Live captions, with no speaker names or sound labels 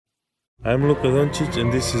I'm Luka Doncic,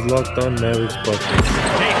 and this is Locked On Mavericks podcast.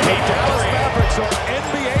 The Dallas Mavericks are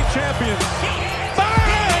NBA champions.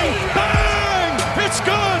 Bang! Bang! It's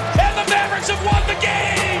good! And the Mavericks have won the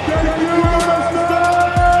game!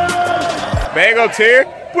 Mango Terry.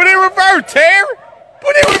 Put it in reverse, Terry.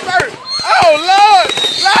 Put it in reverse. Oh, Lord.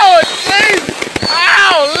 Lord, Jesus.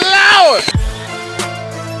 Oh, Lord.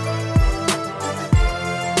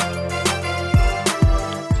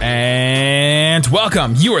 And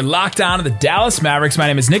welcome. You are locked on to the Dallas Mavericks. My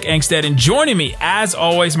name is Nick Angstead, and joining me, as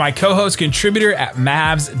always, my co-host, contributor at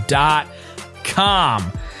Mavs.com,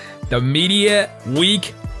 the Media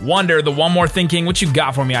Week Wonder, the One More Thing King. What you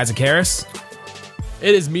got for me, Isaac Harris?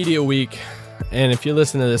 It is Media Week, and if you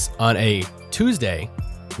listen to this on a Tuesday,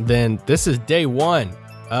 then this is day one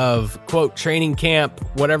of, quote, training camp,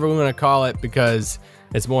 whatever we want to call it, because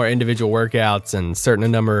it's more individual workouts and certain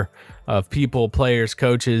number of people, players,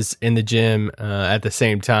 coaches in the gym at the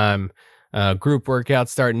same time. Group workouts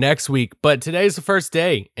start next week, but today's the first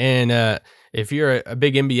day. And if you're a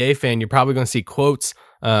big NBA fan, you're probably going to see quotes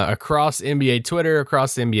across NBA Twitter,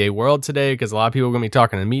 across the NBA world today, because a lot of people are going to be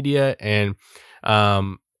talking to the media. And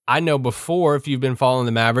I know before, if you've been following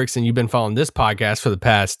the Mavericks and you've been following this podcast for the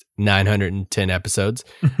past 910 episodes,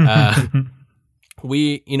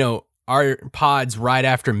 our pods right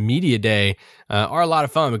after Media Day are a lot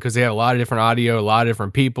of fun because they have a lot of different audio, a lot of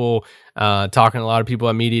different people, talking to a lot of people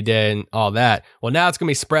at Media Day and all that. Well, now it's going to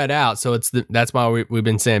be spread out, so that's why we've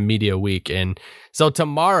been saying Media Week. And so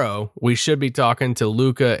tomorrow we should be talking to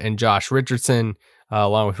Luka and Josh Richardson,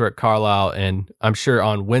 along with Rick Carlisle, and I'm sure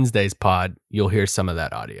on Wednesday's pod you'll hear some of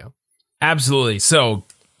that audio. Absolutely. So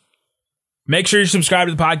make sure you subscribe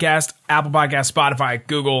to the podcast, Apple Podcasts, Spotify,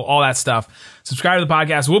 Google, all that stuff. Subscribe to the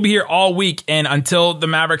podcast. We'll be here all week and until the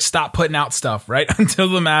Mavericks stop putting out stuff, right? Until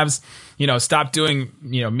the Mavs, stop doing,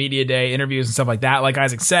 Media Day interviews and stuff like that. Like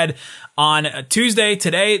Isaac said, on Tuesday,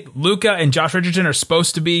 today, Luka and Josh Richardson are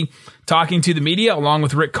supposed to be talking to the media along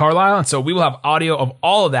with Rick Carlisle. And so we will have audio of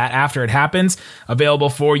all of that after it happens available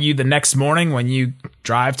for you the next morning when you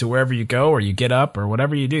drive to wherever you go or you get up or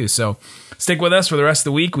whatever you do. So stick with us for the rest of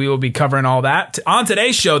the week. We will be covering all that. On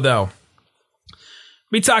today's show, though,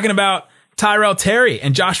 we'll be talking about Tyrell Terry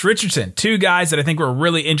and Josh Richardson, two guys that I think we're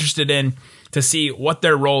really interested in to see what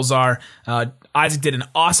their roles are. Isaac did an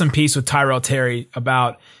awesome piece with Tyrell Terry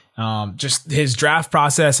about just his draft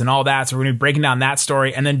process and all that. So we're going to be breaking down that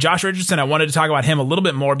story. And then Josh Richardson, I wanted to talk about him a little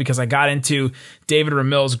bit more because I got into David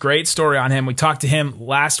Ramil's great story on him. We talked to him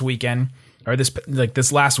last weekend or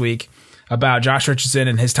this last week about Josh Richardson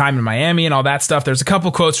and his time in Miami and all that stuff. There's a couple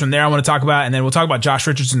quotes from there I want to talk about, and then we'll talk about Josh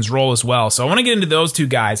Richardson's role as well. So I want to get into those two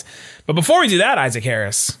guys. But before we do that, Isaac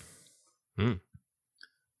Harris, the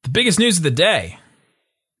biggest news of the day.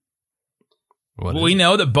 We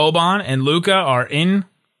know that Boban and Luka are in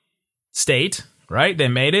state, right? They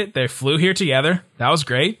made it. They flew here together. That was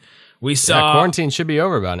great. We saw quarantine should be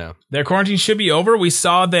over by now. Their quarantine should be over. We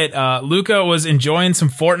saw that Luka was enjoying some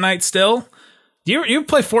Fortnite still. Do you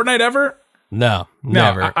play Fortnite ever? No,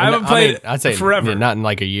 never. I haven't played it I'd say forever. Not in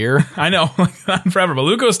like a year. I know, not forever. But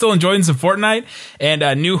Luka was still enjoying some Fortnite,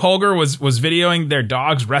 and New Holger was videoing their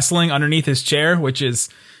dogs wrestling underneath his chair, which is,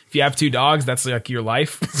 if you have two dogs, that's like your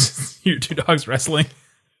life. Your two dogs wrestling.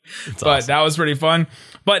 But awesome. That was pretty fun.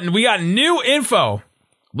 But we got new info.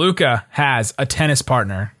 Luka has a tennis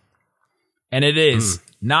partner, and it is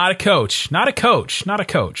not a coach,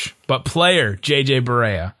 but player JJ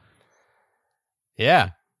Barea. Yeah.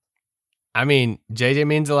 I mean, JJ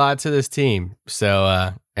means a lot to this team.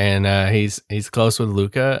 So, he's close with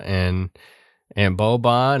Luka and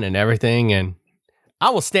Boban and everything. And I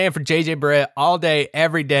will stand for JJ Barea all day,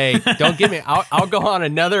 every day. Don't give me, I'll go on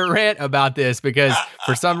another rant about this because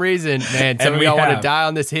for some reason, man, some of y'all want to die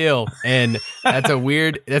on this hill. And that's a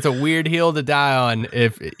weird hill to die on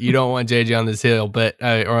if you don't want JJ on this hill,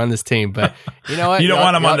 or on this team. But you know what? You don't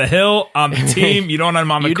want him on the hill, on the team. You don't want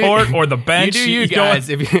him on the court or the bench. You guys.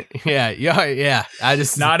 Yeah. I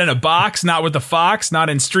just not in a box, not with the Fox, not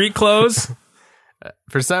in street clothes.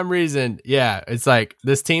 For some reason, yeah, it's like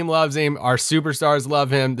this team loves him. Our superstars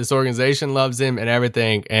love him. This organization loves him and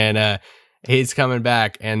everything. And he's coming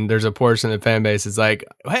back. And there's a portion of the fan base that's like,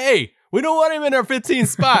 hey, we don't want him in our 15th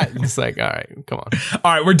spot. It's like, all right, come on.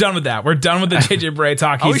 All right, we're done with that. We're done with the JJ Barea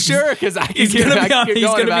talk. Are we sure? Because he's going to be on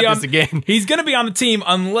this again. He's going to be on the team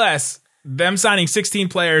unless them signing 16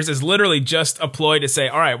 players is literally just a ploy to say,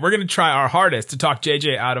 all right, we're going to try our hardest to talk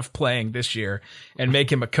JJ out of playing this year and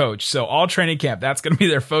make him a coach. So all training camp, that's going to be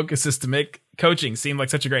their focus, is to make coaching seem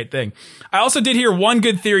like such a great thing. I also did hear one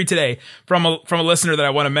good theory today from a listener that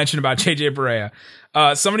I want to mention about JJ Barea.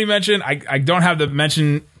 Somebody mentioned, I don't have the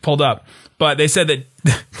mention pulled up, but they said that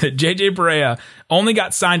JJ Barea only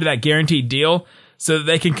got signed to that guaranteed deal so that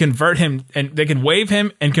they can convert him and they can waive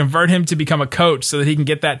him and convert him to become a coach so that he can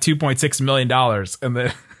get that $2.6 million. And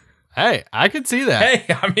then, hey, I could see that.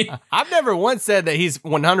 hey, I mean, I've never once said that he's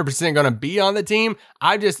 100% going to be on the team.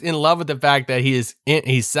 I'm just in love with the fact that he's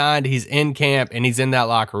signed, he's in camp, and he's in that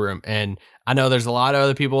locker room. And I know there's a lot of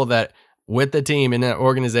other people that with the team in that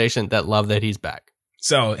organization that love that he's back.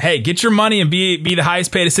 So, hey, get your money and be the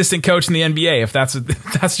highest paid assistant coach in the NBA if that's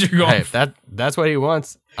what you're going. Hey, if that's what he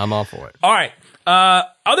wants, I'm all for it. All right.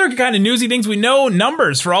 Other kind of newsy things, we know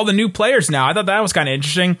numbers for all the new players now. I thought that was kind of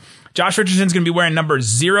interesting. Josh Richardson's going to be wearing number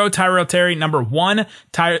 0, Tyrell Terry number 1,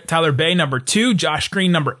 Tyler Bay number 2, Josh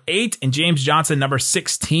Green number 8, and James Johnson number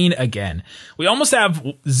 16 again. We almost have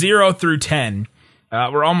 0 through 10.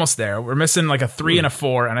 We're almost there. We're missing like a 3 and a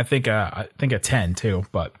 4, and I think a 10 too.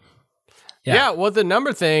 But yeah, well, the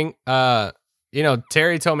number thing,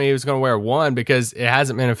 Terry told me he was going to wear 1 because it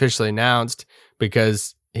hasn't been officially announced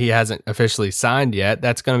because he hasn't officially signed yet.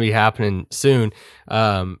 That's going to be happening soon.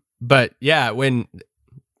 But yeah, when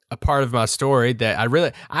a part of my story that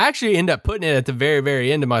I actually end up putting it at the very,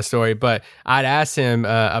 very end of my story, but I'd asked him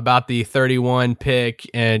about the 31 pick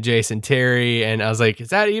and Jason Terry. And I was like, is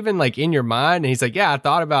that even like in your mind? And he's like, yeah, I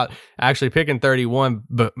thought about actually picking 31,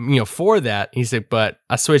 but for that, he said, but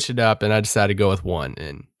I switched it up and I decided to go with 1.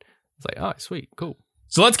 And it's like, oh, sweet. Cool.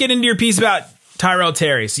 So let's get into your piece about Tyrell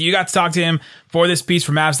Terry. So you got to talk to him for this piece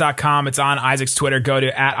from Mavs.com. It's on Isaac's Twitter. Go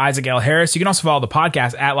to @IsaacL.Harris. You can also follow the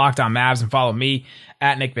podcast @LockedOnMavs and follow me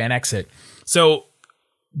 @NickVanExit. So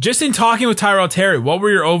just in talking with Tyrell Terry, what were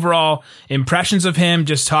your overall impressions of him,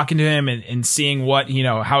 just talking to him and seeing what,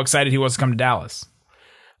 how excited he was to come to Dallas?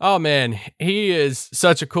 Oh man, he is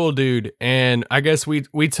such a cool dude. And I guess we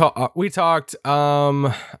talked, I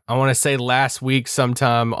want to say last week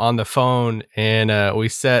sometime on the phone, and we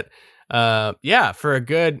set for a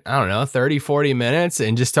good, 30, 40 minutes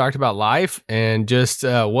and just talked about life and just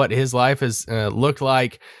what his life has looked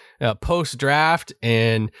like post draft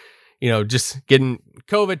and, just getting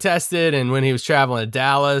COVID tested and when he was traveling to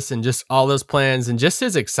Dallas and just all those plans and just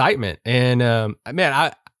his excitement. And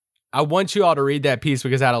man, I want you all to read that piece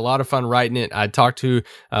because I had a lot of fun writing it. I talked to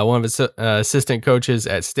one of his assistant coaches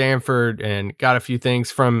at Stanford and got a few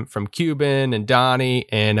things from Cuban and Donnie.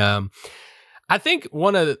 And I think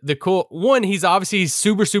one of the he's obviously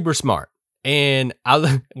super, super smart. And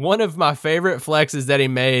one of my favorite flexes that he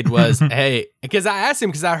made was, hey, because I asked him,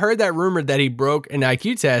 because I heard that rumor that he broke an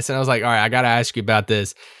IQ test. And I was like, all right, I got to ask you about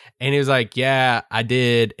this. And he was like, yeah, I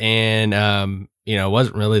did. And, it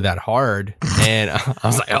wasn't really that hard. And I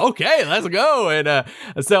was like, okay, let's go. And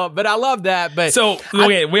but I love that. But so,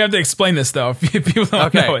 okay, we have to explain this though, if people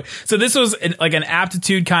don't know it. So this was like an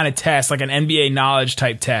aptitude kind of test, like an NBA knowledge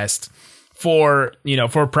type test for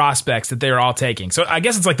prospects that they were all taking. So I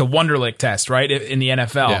guess it's like the Wonderlic test, right? In the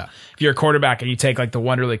NFL, yeah. If you're a quarterback and you take like the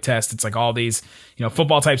Wonderlic test, it's like all these,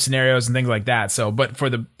 football type scenarios and things like that. So, but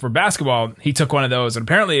for basketball, he took one of those and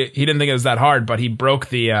apparently he didn't think it was that hard, but he broke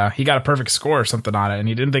he got a perfect score or something on it and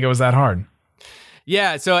he didn't think it was that hard.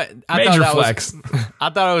 Yeah, so I Major flex.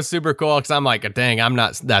 I thought it was super cool because I'm like, dang, I'm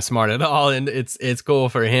not that smart at all, and it's cool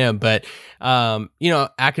for him. But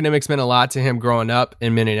academics meant a lot to him growing up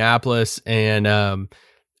in Minneapolis, and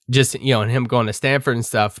just and him going to Stanford and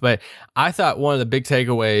stuff. But I thought one of the big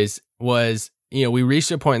takeaways was we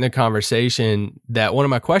reached a point in the conversation that one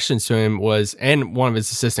of my questions to him was, and one of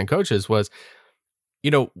his assistant coaches was,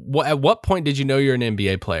 at what point did you know you're an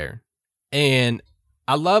NBA player? And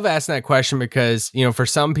I love asking that question because, for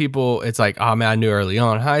some people, it's like, oh man, I knew early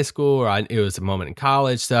on in high school, or it was a moment in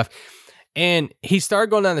college stuff. And he started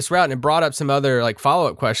going down this route and it brought up some other like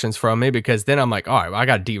follow-up questions from me because then I'm like, all right, well, I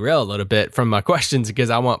got to derail a little bit from my questions because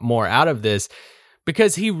I want more out of this.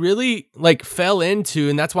 Because he really like fell into,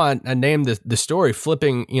 and that's why I named the story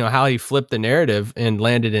flipping, how he flipped the narrative and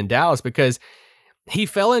landed in Dallas, because he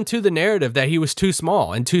fell into the narrative that he was too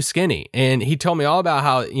small and too skinny. And he told me all about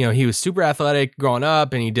how, he was super athletic growing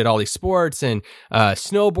up and he did all these sports and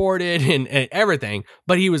snowboarded and everything,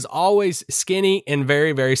 but he was always skinny and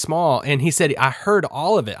very, very small. And he said, I heard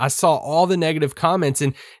all of it. I saw all the negative comments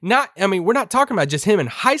and we're not talking about just him in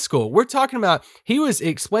high school. We're talking about, he was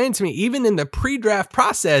explaining to me, even in the pre-draft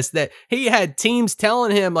process, that he had teams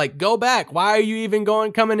telling him like, go back. Why are you even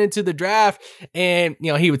coming into the draft? And,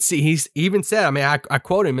 he would see, he's even said, I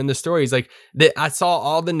quote him in the story. He's like, that I saw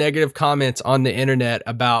all the negative comments on the internet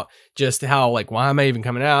about just how like, why am I even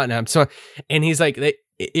coming out? And he's like,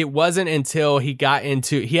 it wasn't until he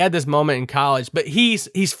had this moment in college, but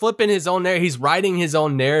he's flipping his own narrative. He's writing his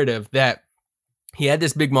own narrative that he had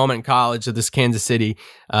this big moment in college at this Kansas City,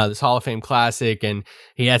 this Hall of Fame Classic, and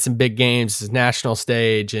he had some big games, his national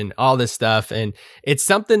stage and all this stuff. And it's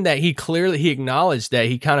something that he acknowledged that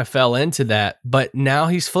he kind of fell into that, but now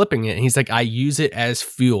he's flipping it. He's like, I use it as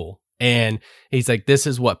fuel. And he's like, this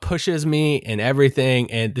is what pushes me and everything.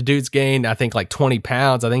 And the dude's gained, I think, like 20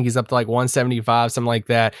 pounds. I think he's up to like 175, something like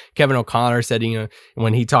that. Kevin O'Connor said,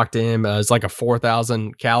 when he talked to him, it was like a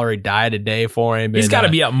 4,000 calorie diet a day for him. He's got to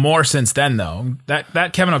be up more since then, though.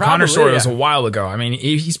 That Kevin O'Connor story was a while ago. I mean,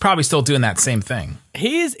 he's probably still doing that same thing.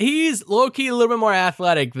 He's low key a little bit more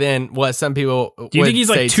athletic than what some people would say. Do you think he's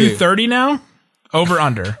like 230 now? Over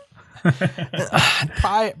under?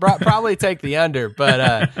 probably take the under,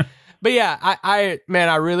 but. But yeah, I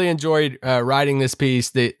really enjoyed writing this piece.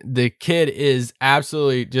 The kid is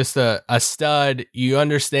absolutely just a stud. You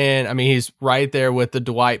understand? I mean, he's right there with the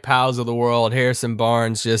Dwight Powells of the world, Harrison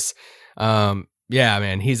Barnes. Just, yeah,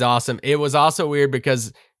 man, he's awesome. It was also weird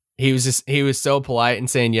because he was so polite and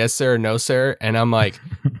saying yes sir, no sir, and I'm like,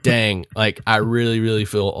 dang, like I really, really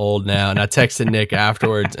feel old now. And I texted Nick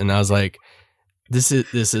afterwards, and I was like, This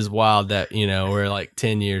is wild that, we're like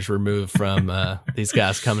 10 years removed from these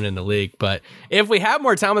guys coming in the league. But if we have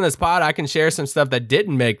more time on this pod, I can share some stuff that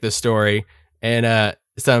didn't make the story and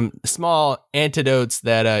some small antidotes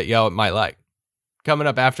that y'all might like. Coming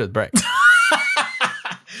up after the break.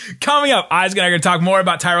 Coming up, Isaac and I are going to talk more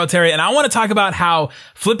about Tyrell Terry, and I want to talk about how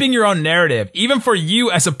flipping your own narrative, even for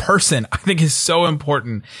you as a person, I think is so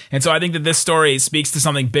important. And so I think that this story speaks to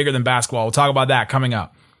something bigger than basketball. We'll talk about that coming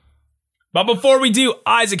up. But before we do,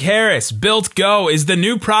 Isaac Harris, Built Go is the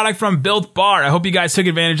new product from Built Bar. I hope you guys took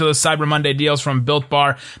advantage of those Cyber Monday deals from Built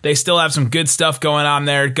Bar. They still have some good stuff going on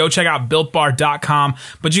there. Go check out BuiltBar.com.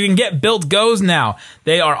 But you can get Built Go's now.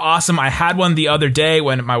 They are awesome. I had one the other day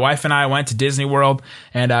when my wife and I went to Disney World.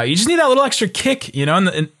 And you just need that little extra kick,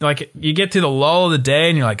 and like you get to the lull of the day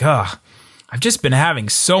and you're like, I've just been having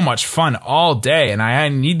so much fun all day, and I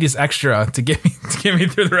need this extra to get me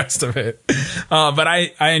through the rest of it. But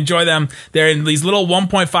I enjoy them. They're in these little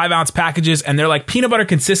 1.5 ounce packages, and they're like peanut butter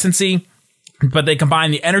consistency, but they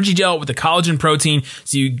combine the energy gel with the collagen protein,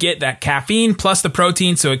 so you get that caffeine plus the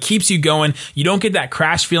protein, so it keeps you going. You don't get that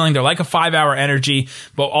crash feeling. They're like a 5-hour energy,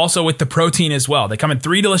 but also with the protein as well. They come in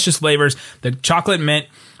 3 delicious flavors: the chocolate mint,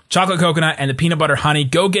 chocolate coconut, and the peanut butter honey.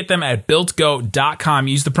 Go get them at BuiltGo.com.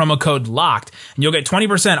 Use the promo code LOCKED, and you'll get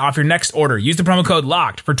 20% off your next order. Use the promo code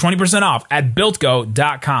LOCKED for 20% off at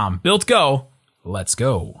BuiltGo.com. Built Go, let's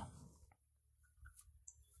go.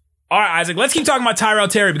 All right, Isaac, let's keep talking about Tyrell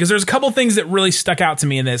Terry, because there's a couple things that really stuck out to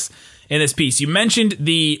me in this piece. You mentioned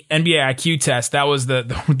the NBA IQ test. That was the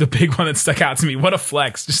big one that stuck out to me. What a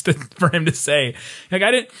flex, for him to say.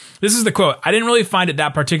 This is the quote: "I didn't really find it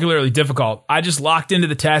that particularly difficult. I just locked into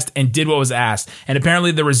the test and did what was asked. And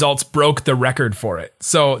apparently the results broke the record for it."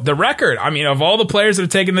 So the record, of all the players that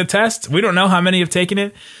have taken the test, we don't know how many have taken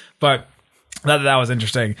it, but that was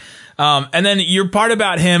interesting. And then your part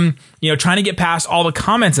about him, trying to get past all the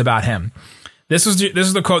comments about him. This is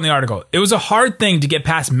the quote in the article. "It was a hard thing to get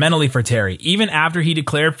past mentally for Terry, even after he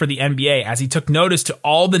declared for the NBA, as he took notice to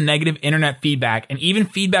all the negative internet feedback and even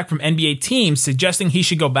feedback from NBA teams suggesting he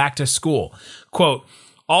should go back to school. Quote,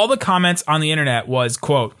 all the comments on the internet was,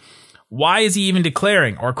 quote, why is he even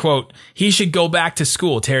declaring? Or, quote, he should go back to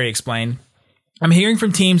school," Terry explained. "I'm hearing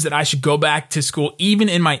from teams that I should go back to school even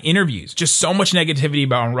in my interviews. Just so much negativity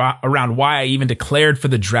around why I even declared for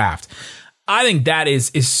the draft." I think that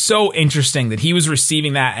is so interesting that he was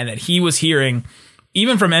receiving that, and that he was hearing,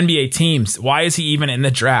 even from NBA teams, why is he even in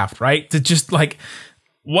the draft, right? To just like,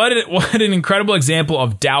 what an incredible example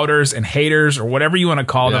of doubters and haters, or whatever you want to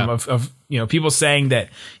call them, of people saying that,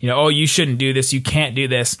 oh, you shouldn't do this, you can't do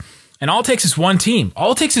this. And all it takes is one team.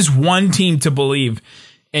 All it takes is one team to believe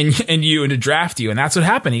in you and to draft you. And that's what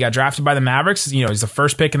happened. He got drafted by the Mavericks. He's the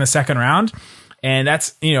first pick in the second round. And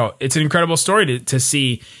that's, it's an incredible story to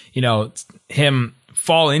see, him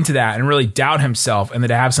fall into that and really doubt himself, and then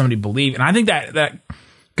to have somebody believe. And I think that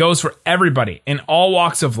goes for everybody in all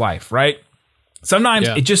walks of life, right? Sometimes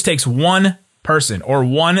it just takes one person or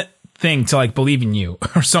one thing to like believe in you,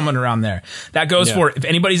 or someone around there. That goes for, if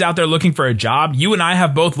anybody's out there looking for a job. You and I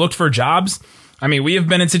have both looked for jobs. We have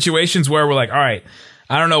been in situations where we're like, all right,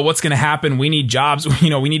 I don't know what's going to happen. We need jobs. We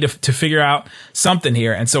need to figure out something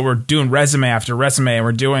here. And so we're doing resume after resume, and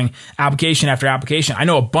we're doing application after application. I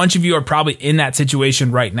know a bunch of you are probably in that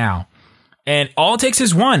situation right now. And all it takes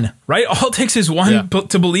is one, right? All it takes is one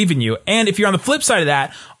to believe in you. And if you're on the flip side of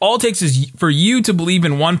that, all it takes is for you to believe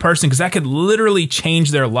in one person, because that could literally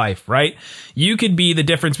change their life, right? You could be the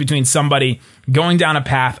difference between somebody going down a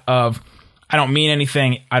path of, I don't mean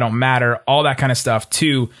anything, I don't matter, all that kind of stuff,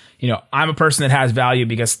 to, I'm a person that has value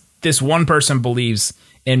because this one person believes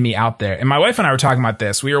in me out there. And my wife and I were talking about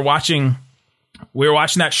this. We were watching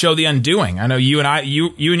that show, The Undoing. I know you and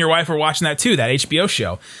your wife were watching that too, that HBO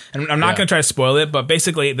show. And I'm not going to try to spoil it, but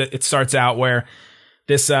basically it starts out where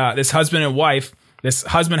this husband and wife, this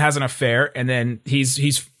husband has an affair, and then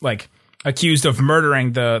he's like accused of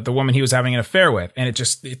murdering the woman he was having an affair with. And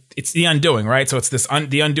it's the undoing, right? So it's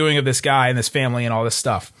the undoing of this guy and this family and all this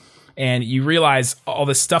stuff. And you realize all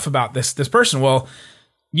this stuff about this person. Well,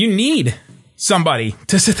 you need somebody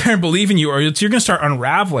to sit there and believe in you, or you're going to start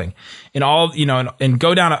unraveling and all,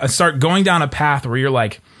 and start going down a path where you're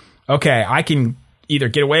like, okay, I can either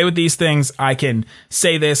get away with these things, I can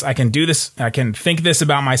say this, I can do this, I can think this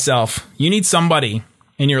about myself. You need somebody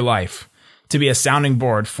in your life to be a sounding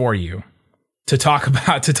board for you, to talk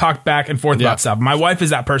back and forth about stuff. My wife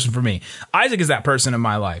is that person for me. Isaac is that person in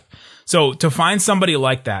my life. So to find somebody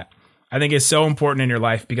like that, I think is so important in your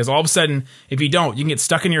life, because all of a sudden, if you don't, you can get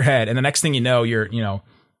stuck in your head, and the next thing you know, you're,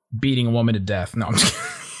 beating a woman to death. No, I'm just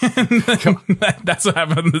kidding. That's what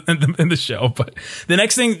happened in the show. But the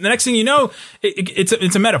next thing you know,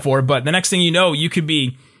 it's a metaphor. But the next thing you know, you could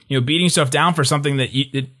be, beating yourself down for something that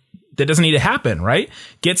that doesn't need to happen. Right?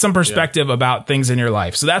 Get some perspective about things in your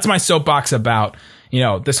life. So that's my soapbox about,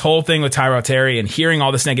 this whole thing with Tyrell Terry and hearing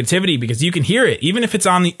all this negativity, because you can hear it, even if it's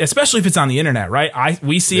especially if it's on the internet, right?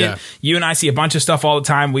 We see it. You and I see a bunch of stuff all the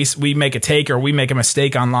time. We make a take or we make a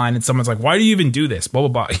mistake online, and someone's like, why do you even do this? Blah,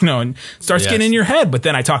 blah, blah, and starts getting in your head. But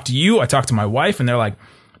then I talk to you, I talk to my wife, and they're like,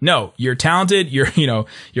 no, you're talented. You're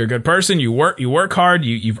a good person. You work hard.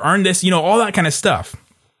 You've earned this, all that kind of stuff.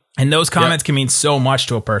 And those comments can mean so much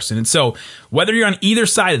to a person. And so whether you're on either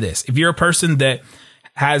side of this, if you're a person that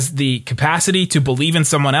has the capacity to believe in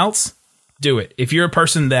someone else, do it. If you're a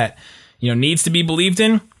person that, needs to be believed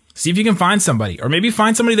in, see if you can find somebody, or maybe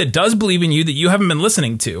find somebody that does believe in you that you haven't been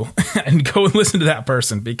listening to, and go and listen to that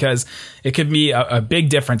person, because it could be a big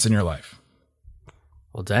difference in your life.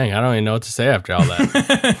 Well, dang, I don't even know what to say after all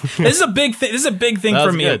that. This is a big thing. This is a big thing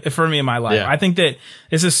for me in my life. Yeah. I think that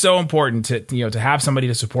this is so important to have somebody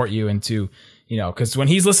to support you, and to, because when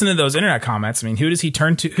he's listening to those internet comments, I mean, who does he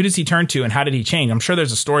turn to, and how did he change? I'm sure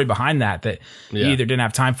there's a story behind that he either didn't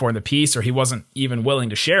have time for in the piece, or he wasn't even willing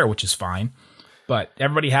to share, which is fine. But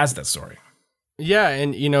everybody has that story. Yeah,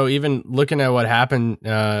 and even looking at what happened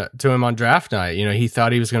to him on draft night, he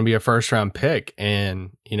thought he was going to be a first round pick,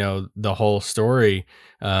 and the whole story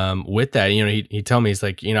with that, he told me, he's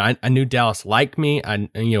like, I knew Dallas liked me.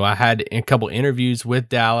 I had a couple interviews with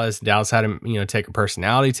Dallas. Dallas had him, take a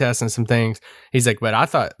personality test and some things. He's like, but I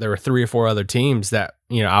thought there were 3 or 4 other teams that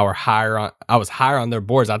I was higher on their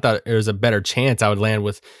boards. I thought there was a better chance I would land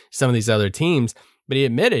with some of these other teams. But he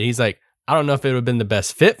admitted, he's like, I don't know if it would have been the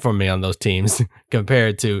best fit for me on those teams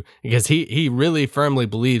compared to, because he really firmly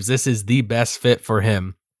believes this is the best fit for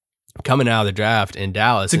him coming out of the draft in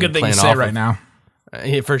Dallas. It's a good thing to say right now.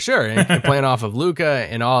 For sure. And playing off of Luka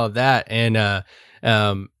and all of that. And I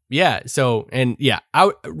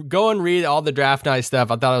would go and read all the draft night stuff.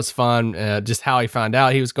 I thought it was fun, just how he found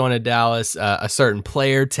out he was going to Dallas. A certain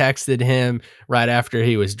player texted him right after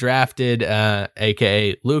he was drafted,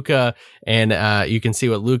 aka Luka, and you can see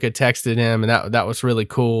what Luka texted him, and that was really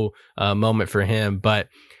cool moment for him. But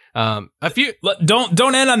don't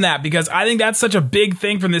end on that, because I think that's such a big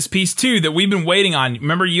thing from this piece too that we've been waiting on.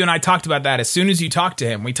 Remember, you and I talked about that as soon as you talked to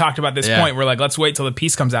him. We talked about this point. We're like, let's wait till the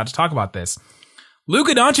piece comes out to talk about this.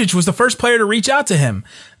 Luka Doncic was the first player to reach out to him.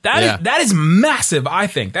 That is massive, I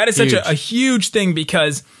think. That is such a huge thing,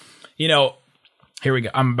 because, here we go.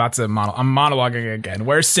 I'm about to I'm monologuing again.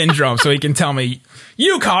 Where's Syndrome so he can tell me,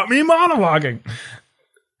 you caught me monologuing.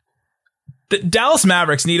 The Dallas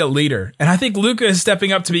Mavericks need a leader, and I think Luka is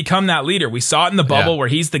stepping up to become that leader. We saw it in the bubble where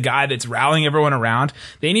he's the guy that's rallying everyone around.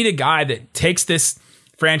 They need a guy that takes this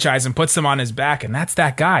franchise and puts them on his back, and that's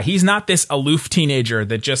that guy. He's not this aloof teenager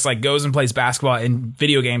that just like goes and plays basketball and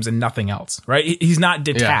video games and nothing else, right? He's not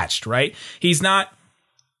detached, right? He's not.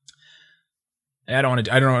 I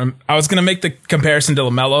was going to make the comparison to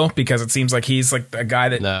LaMelo, because it seems like he's like a guy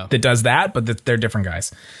that does that, but they're different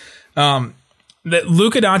guys. That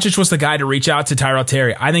Luka Doncic was the guy to reach out to Tyrell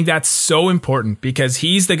Terry. I think that's so important, because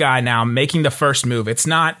he's the guy now making the first move. It's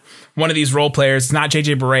not one of these role players. It's not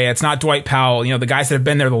JJ Barea. It's not Dwight Powell, the guys that have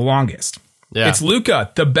been there the longest. Yeah. It's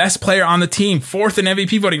Luka, the best player on the team, 4th in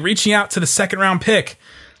MVP voting, reaching out to the 2nd round pick.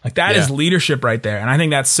 Like that is leadership right there. And I think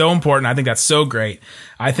that's so important. I think that's so great.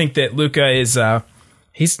 I think that Luka is,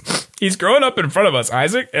 he's growing up in front of us,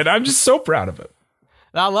 Isaac, and I'm just so proud of it.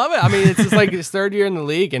 I love it. I mean, it's just like his third year in the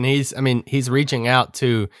league, and he's reaching out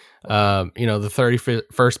to, the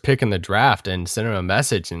 31st pick in the draft and sending him a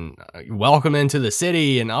message and welcome into the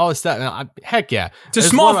city and all this stuff. Heck yeah. It's a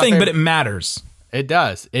small thing, but it matters. It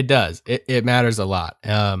does. It matters a lot.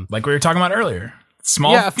 Like we were talking about earlier.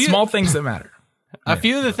 Small things that matter. A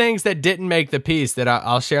few of the things that didn't make the piece that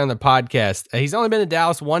I'll share on the podcast. He's only been to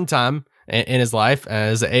Dallas one time in his life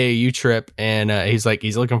as an AAU trip, and he's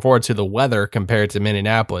looking forward to the weather compared to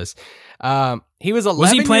Minneapolis. He was 11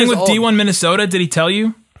 Was he playing with old. D1 Minnesota? Did he tell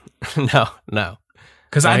you? No.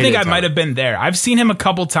 Because I think I might have been there. I've seen him a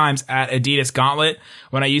couple times at Adidas Gauntlet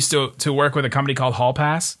when I used to work with a company called Hall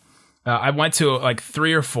Pass. I went to like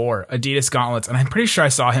 3 or 4 Adidas Gauntlets, and I'm pretty sure I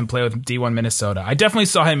saw him play with D1 Minnesota. I definitely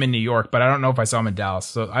saw him in New York, but I don't know if I saw him in Dallas.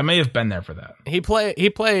 So I may have been there for that. He played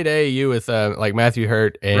AAU with like Matthew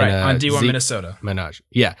Hurt and on D1 Zeke Minnesota. Minaj.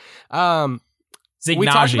 Yeah. Zeke we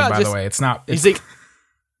talked Naji, about by the way. It's not. Zeke.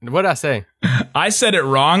 What did I say? I said it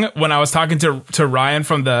wrong when I was talking to Ryan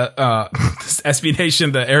from the SB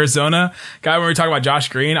Nation, the Arizona guy. When we were talking about Josh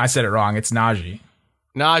Green, I said it wrong. It's Naji.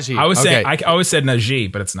 I always said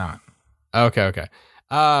Najee, but it's not. Okay.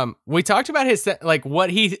 We talked about his like what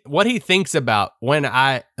he thinks about when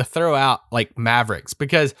I throw out like Mavericks,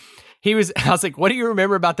 because I was like, what do you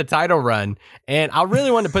remember about the title run? And I really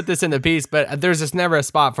wanted to put this in the piece, but there's just never a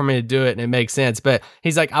spot for me to do it, and it makes sense. But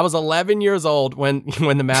he's like, I was 11 years old when the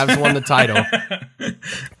Mavs won the title.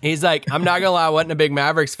 He's like, I'm not gonna lie, I wasn't a big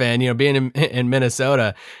Mavericks fan, being in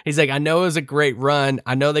Minnesota. He's like, I know it was a great run.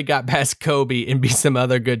 I know they got past Kobe and beat some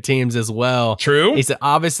other good teams as well. True. He said,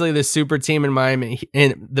 obviously the super team in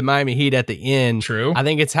the Miami Heat at the end. True. I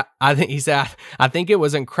think it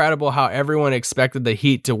was incredible how everyone expected the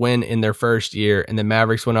Heat to win in their first year, and the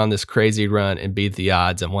Mavericks went on this crazy run and beat the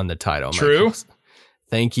odds and won the title. True.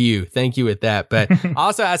 Thank you with that. But I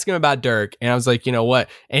also asked him about Dirk, and I was like, you know what?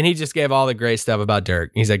 And he just gave all the great stuff about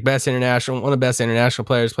Dirk. He's like, one of the best international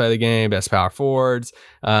players play the game, best power forwards,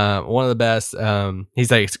 one of the best. He's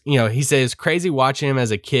like, he says it's crazy watching him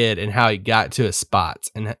as a kid and how he got to his spots,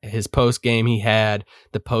 and his post game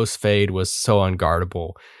the post fade was so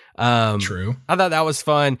unguardable. True. I thought that was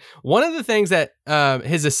fun. One of the things that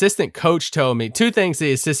his assistant coach told me, 2 things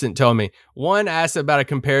the assistant told me. One, asked about a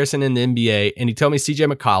comparison in the NBA, and he told me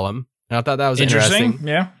CJ McCollum, and I thought that was interesting.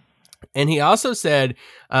 Yeah. And he also said,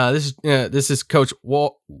 this is Coach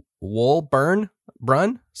Brun,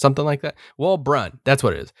 something like that. Brun, that's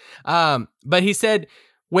what it is. But he said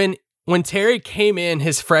when Terry came in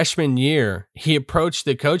his freshman year, he approached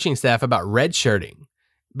the coaching staff about redshirting,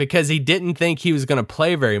 because he didn't think he was going to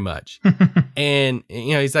play very much. And,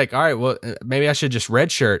 he's like, all right, well, maybe I should just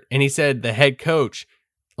redshirt. And he said the head coach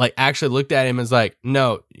actually looked at him and was like,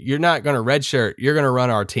 no, you're not going to redshirt. You're going to run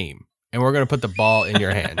our team, and we're going to put the ball in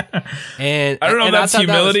your hand. And I don't know if that's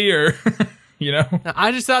humility or,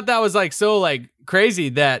 I just thought that was so crazy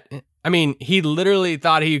that, he literally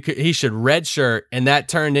thought he should redshirt, and that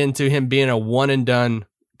turned into him being a one and done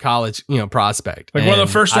college, prospect. Like one of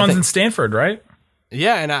the first ones in Stanford, right?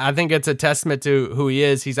 Yeah, and I think it's a testament to who he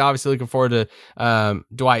is. He's obviously looking forward to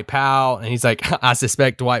Dwight Powell, and he's like, I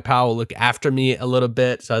suspect Dwight Powell will look after me a little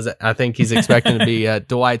bit. So I think he's expecting to be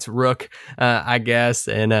Dwight's rook, I guess,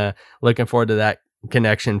 and looking forward to that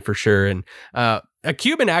connection for sure. And a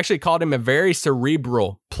Cuban actually called him a very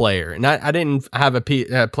cerebral player, and I didn't have a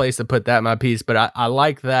place to put that in my piece, but I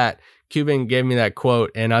like that. Cuban gave me that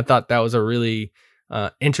quote, and I thought that was a really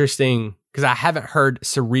interesting, because I haven't heard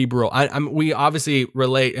cerebral. We obviously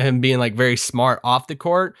relate him being very smart off the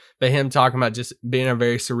court, but him talking about just being a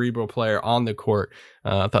very cerebral player on the court,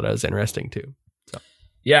 I thought that was interesting too. So.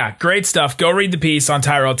 Yeah, great stuff. Go read the piece on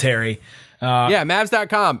Tyrell Terry.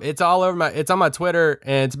 Mavs.com. It's all over it's on my Twitter,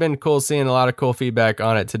 and it's been cool seeing a lot of cool feedback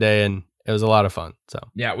on it today, and it was a lot of fun. So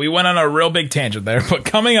yeah, we went on a real big tangent there, but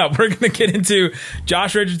coming up, we're going to get into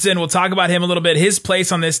Josh Richardson. We'll talk about him a little bit, his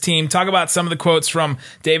place on this team, talk about some of the quotes from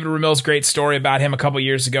David Ramil's great story about him a couple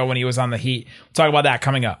years ago when he was on the Heat. We'll talk about that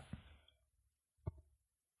coming up.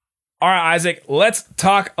 All right, Isaac, let's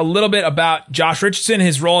talk a little bit about Josh Richardson,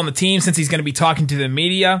 his role on the team, since he's going to be talking to the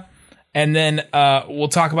media. And then we'll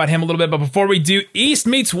talk about him a little bit. But before we do, East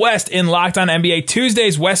meets West in Locked On NBA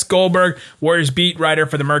Tuesdays. Wes Goldberg, Warriors beat writer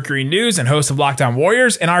for the Mercury News and host of Locked On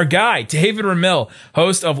Warriors. And our guy, David Ramil,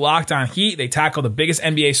 host of Locked On Heat. They tackle the biggest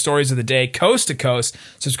NBA stories of the day, coast to coast.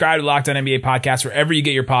 Subscribe to Locked On NBA Podcast wherever you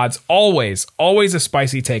get your pods. Always a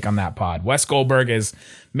spicy take on that pod. Wes Goldberg is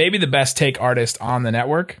maybe the best take artist on the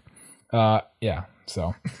network.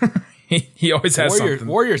 So he always has something.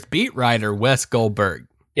 Warriors beat writer Wes Goldberg.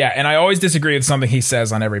 Yeah, and I always disagree with something he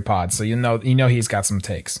says on every pod, so you know he's got some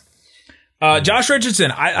takes. Josh Richardson,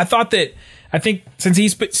 I thought that I think since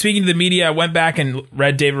he's speaking to the media, I went back and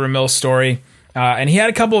read David Ramil's story. And he had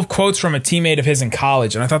a couple of quotes from a teammate of his in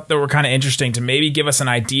college, and I thought they were kind of interesting to maybe give us an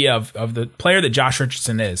idea of the player that Josh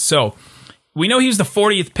Richardson is. So we know he was the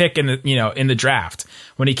 40th pick in the draft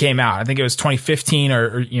when he came out. I think it was 2015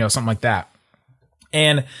 or something like that.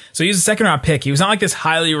 And so he was a second round pick. He was not like this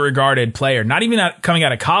highly regarded player, not even coming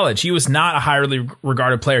out of college. He was not a highly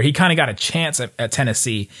regarded player. He kind of got a chance at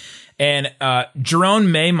Tennessee. And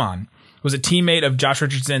Jerome Maimon was a teammate of Josh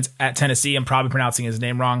Richardson's at Tennessee. I'm probably pronouncing his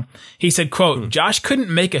name wrong. He said, quote, Josh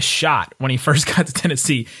couldn't make a shot when he first got to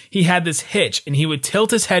Tennessee. He had this hitch, and he would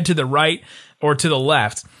tilt his head to the right or to the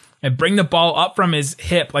left and bring the ball up from his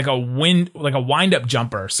hip like a wind-up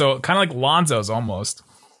jumper. So kind of like Lonzo's almost.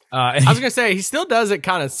 I was going to say, he still does it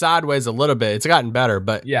kind of sideways a little bit. It's gotten better,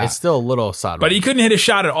 but it's still a little sideways. But he couldn't hit a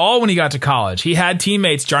shot at all when he got to college. He had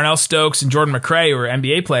teammates, Jarnell Stokes and Jordan McRae, who were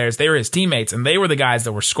NBA players. They were his teammates, and they were the guys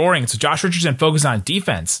that were scoring. So Josh Richardson focused on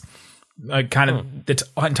defense the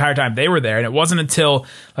entire time they were there. And it wasn't until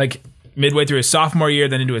like midway through his sophomore year,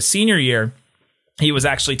 then into his senior year, he was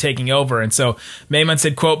actually taking over. And so Maimon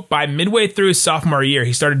said, quote, by midway through his sophomore year,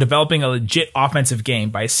 he started developing a legit offensive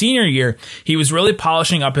game. By his senior year, he was really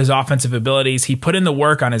polishing up his offensive abilities. He put in the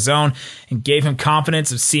work on his own and gave him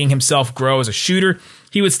confidence of seeing himself grow as a shooter.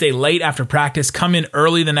 He would stay late after practice, come in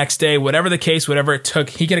early the next day, whatever the case, whatever it took,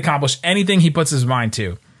 he could accomplish anything he puts his mind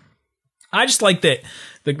to. I just like that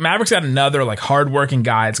the Mavericks got another like hardworking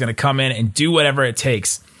guy that's going to come in and do whatever it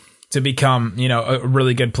takes to become, a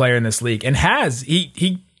really good player in this league. And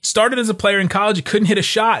he started as a player in college, he couldn't hit a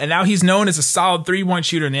shot, and now he's known as a solid 3-point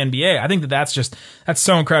shooter in the NBA. I think that's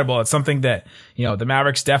so incredible. It's something that, the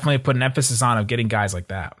Mavericks definitely put an emphasis on of getting guys like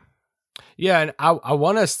that. Yeah, and I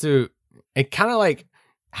want us to, it kind of like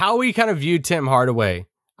how we kind of view Tim Hardaway.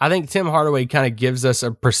 I think Tim Hardaway kind of gives us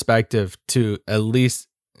a perspective to at least,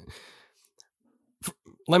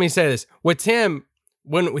 let me say this, with Tim,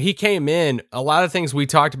 when he came in, a lot of things we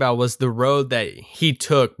talked about was the road that he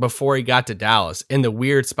took before he got to Dallas and the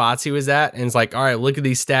weird spots he was at. And it's like, all right, look at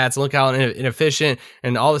these stats, look how inefficient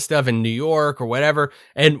and all the stuff in New York or whatever.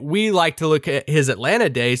 And we like to look at his Atlanta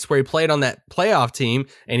days where he played on that playoff team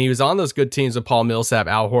and he was on those good teams with Paul Millsap,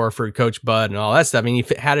 Al Horford, Coach Bud, and all that stuff. And he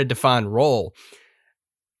had a defined role.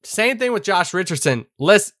 Same thing with Josh Richardson.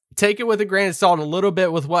 Let's take it with a grain of salt a little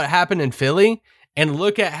bit with what happened in Philly. And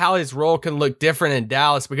look at how his role can look different in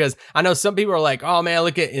Dallas, because I know some people are like, oh man,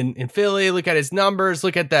 look at in Philly, look at his numbers,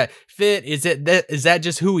 look at that fit. Is that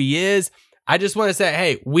just who he is? I just want to say,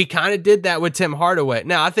 hey, we kind of did that with Tim Hardaway.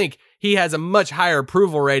 Now, I think he has a much higher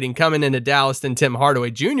approval rating coming into Dallas than Tim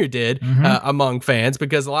Hardaway Jr. did among fans,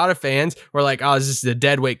 because a lot of fans were like, oh, this is a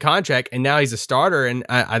dead weight contract. And now he's a starter. And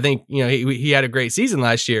I think, he had a great season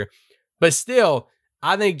last year, but still,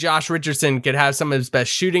 I think Josh Richardson could have some of his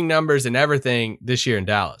best shooting numbers and everything this year in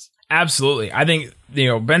Dallas. Absolutely. I think,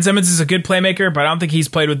 Ben Simmons is a good playmaker, but I don't think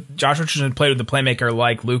Josh Richardson played with a playmaker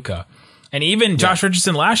like Luka. And even Josh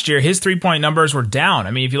Richardson last year, his 3-point numbers were down.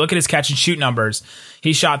 I mean, if you look at his catch and shoot numbers,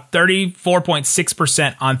 he shot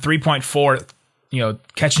 34.6% on 3.4,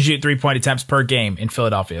 catch and shoot 3-point attempts per game in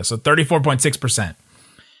Philadelphia. So 34.6%.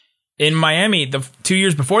 In Miami, the 2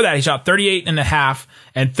 years before that, he shot 38.5%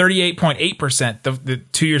 and 38.8% the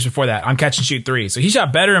 2 years before that on catch and shoot three. So he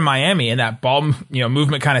shot better in Miami in that ball,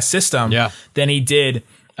 movement kind of system than he did.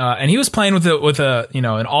 And he was playing with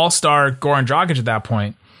an all-star Goran Dragic at that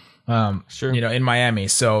point. In Miami.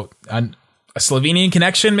 So a Slovenian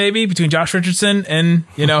connection maybe between Josh Richardson and,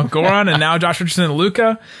 Goran, and now Josh Richardson and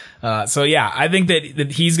Luka. I think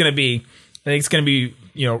that he's going to be, it's going to be,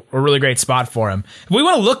 a really great spot for him. If we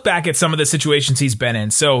want to look back at some of the situations he's been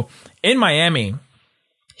in. So in Miami,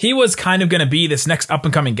 he was kind of going to be this next up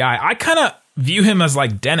and coming guy. I kind of view him as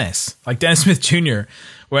like Dennis Smith Jr.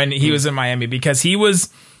 when he was in Miami, because he was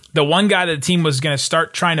the one guy that the team was going to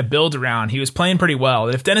start trying to build around. He was playing pretty well.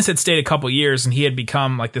 If Dennis had stayed a couple years and he had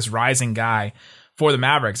become like this rising guy for the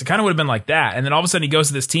Mavericks, it kind of would have been like that. And then all of a sudden he goes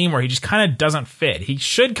to this team where he just kind of doesn't fit. He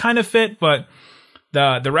should kind of fit, but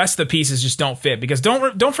the rest of the pieces just don't fit, because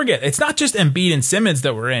don't forget, it's not just Embiid and Simmons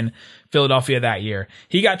that were in Philadelphia that year.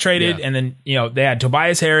 He got traded, and then they had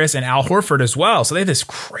Tobias Harris and Al Horford as well. So they had this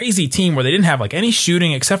crazy team where they didn't have like any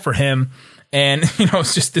shooting except for him, and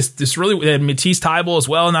it's just this really, they had Matisse Thybulle as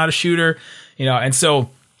well, not a shooter, and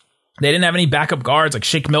so they didn't have any backup guards. Like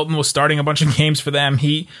Shake Milton was starting a bunch of games for them.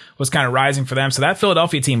 He was kind of rising for them. So that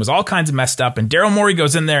Philadelphia team was all kinds of messed up. And Daryl Morey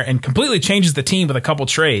goes in there and completely changes the team with a couple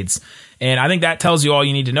trades. And I think that tells you all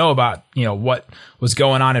you need to know about, what was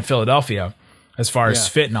going on in Philadelphia as far as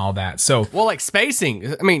fit and all that. So, well, like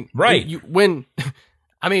spacing. I mean, right.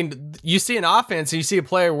 I mean, you see an offense and you see a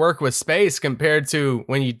player work with space compared to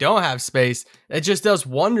when you don't have space. It just does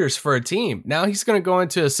wonders for a team. Now he's going to go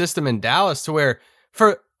into a system in Dallas to where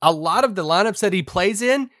for a lot of the lineups that he plays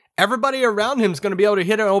in, everybody around him is going to be able to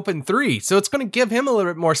hit an open three. So it's going to give him a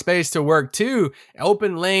little bit more space to work too.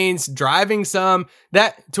 Open lanes, driving some,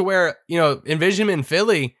 that to where, envision him in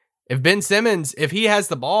Philly. If Ben Simmons, if he has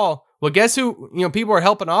the ball, well, guess who, people are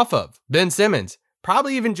helping off of? Ben Simmons.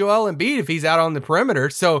 Probably even Joel Embiid if he's out on the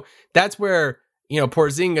perimeter. So that's where,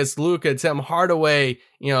 Porzingis, Luka, Tim Hardaway,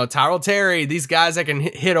 Tyrell Terry, these guys that can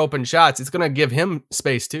hit open shots, it's going to give him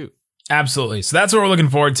space too. Absolutely. So that's what we're looking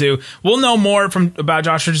forward to. We'll know more about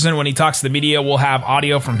Josh Richardson when he talks to the media. We'll have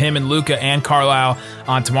audio from him and Luka and Carlisle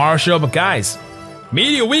on tomorrow's show. But guys,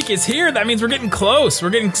 Media Week is here. That means we're getting close. We're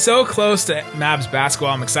getting so close to Mavs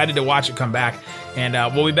basketball. I'm excited to watch it come back. And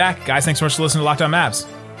we'll be back. Guys, thanks so much for listening to Locked On Mavs.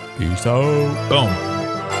 Peace out. Boom.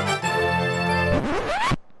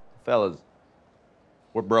 Fellas,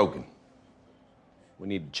 we're broken. We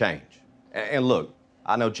need to change. And look,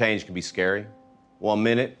 I know change can be scary. 1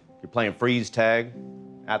 minute, you're playing freeze tag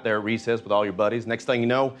out there at recess with all your buddies. Next thing you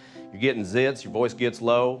know, you're getting zits, your voice gets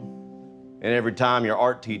low, and every time your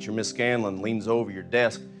art teacher, Miss Scanlon, leans over your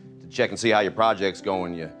desk to check and see how your project's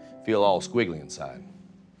going, you feel all squiggly inside.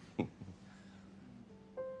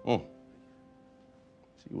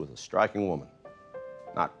 She was a striking woman.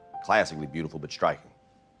 Not classically beautiful, but striking.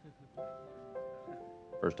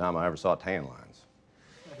 First time I ever saw tan lines.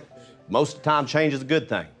 Most of the time, change is a good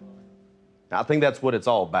thing. Now, I think that's what it's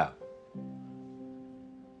all about.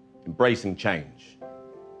 Embracing change.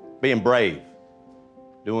 Being brave.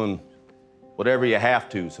 Doing whatever you have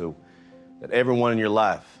to so that everyone in your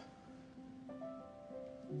life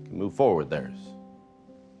can move forward theirs.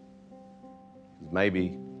 Because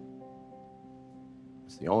maybe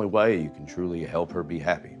it's the only way you can truly help her be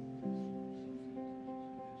happy.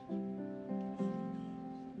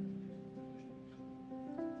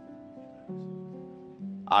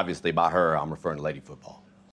 Obviously, by her, I'm referring to lady football.